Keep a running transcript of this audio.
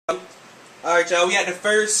Alright, y'all, we had the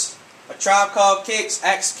first A Tribe Called Kicks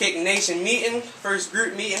X KickNATION meeting, first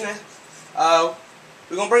group meeting. We're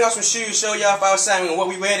going to bring out some shoes, show y'all if outside and what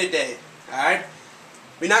we wear today. Alright?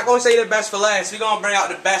 We're not going to say the best for last, we're going to bring out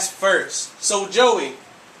the best first. So, Joey,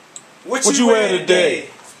 what you wear today?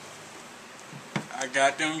 I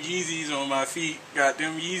got them Yeezys on my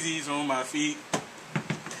feet.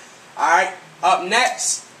 Alright, up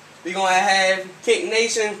next, we're going to have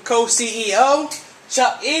KickNATION co-CEO,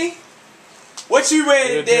 Chuck E. What you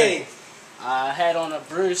wear today? I had on a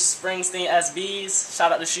Bruce Springsteen SBs.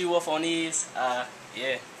 Shout out to Shoe Wolf on these.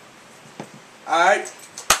 Yeah. Alright,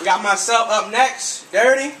 we got myself up next,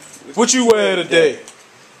 Dirty. What you wear today?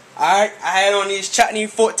 Alright, I had on these Chutney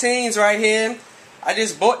 14s right here. I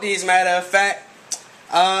just bought these, matter of fact.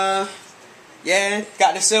 Yeah,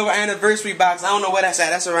 got the silver anniversary box. I don't know where that's at.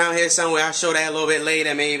 That's around here somewhere. I'll show that a little bit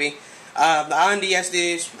later, maybe. The undies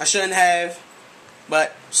these I shouldn't have,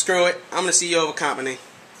 but screw it. I'm the CEO of a company.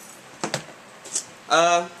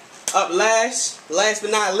 Up last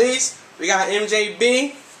but not least, we got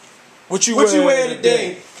MJB. What you wear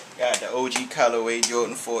today? Got the OG colorway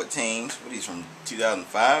Jordan 14s. What are these, from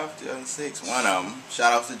 2005, 2006? One of them.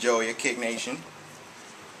 Shout out to Joey at KickNATION.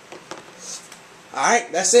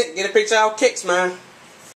 Alright, that's it. Get a picture of our kicks, man.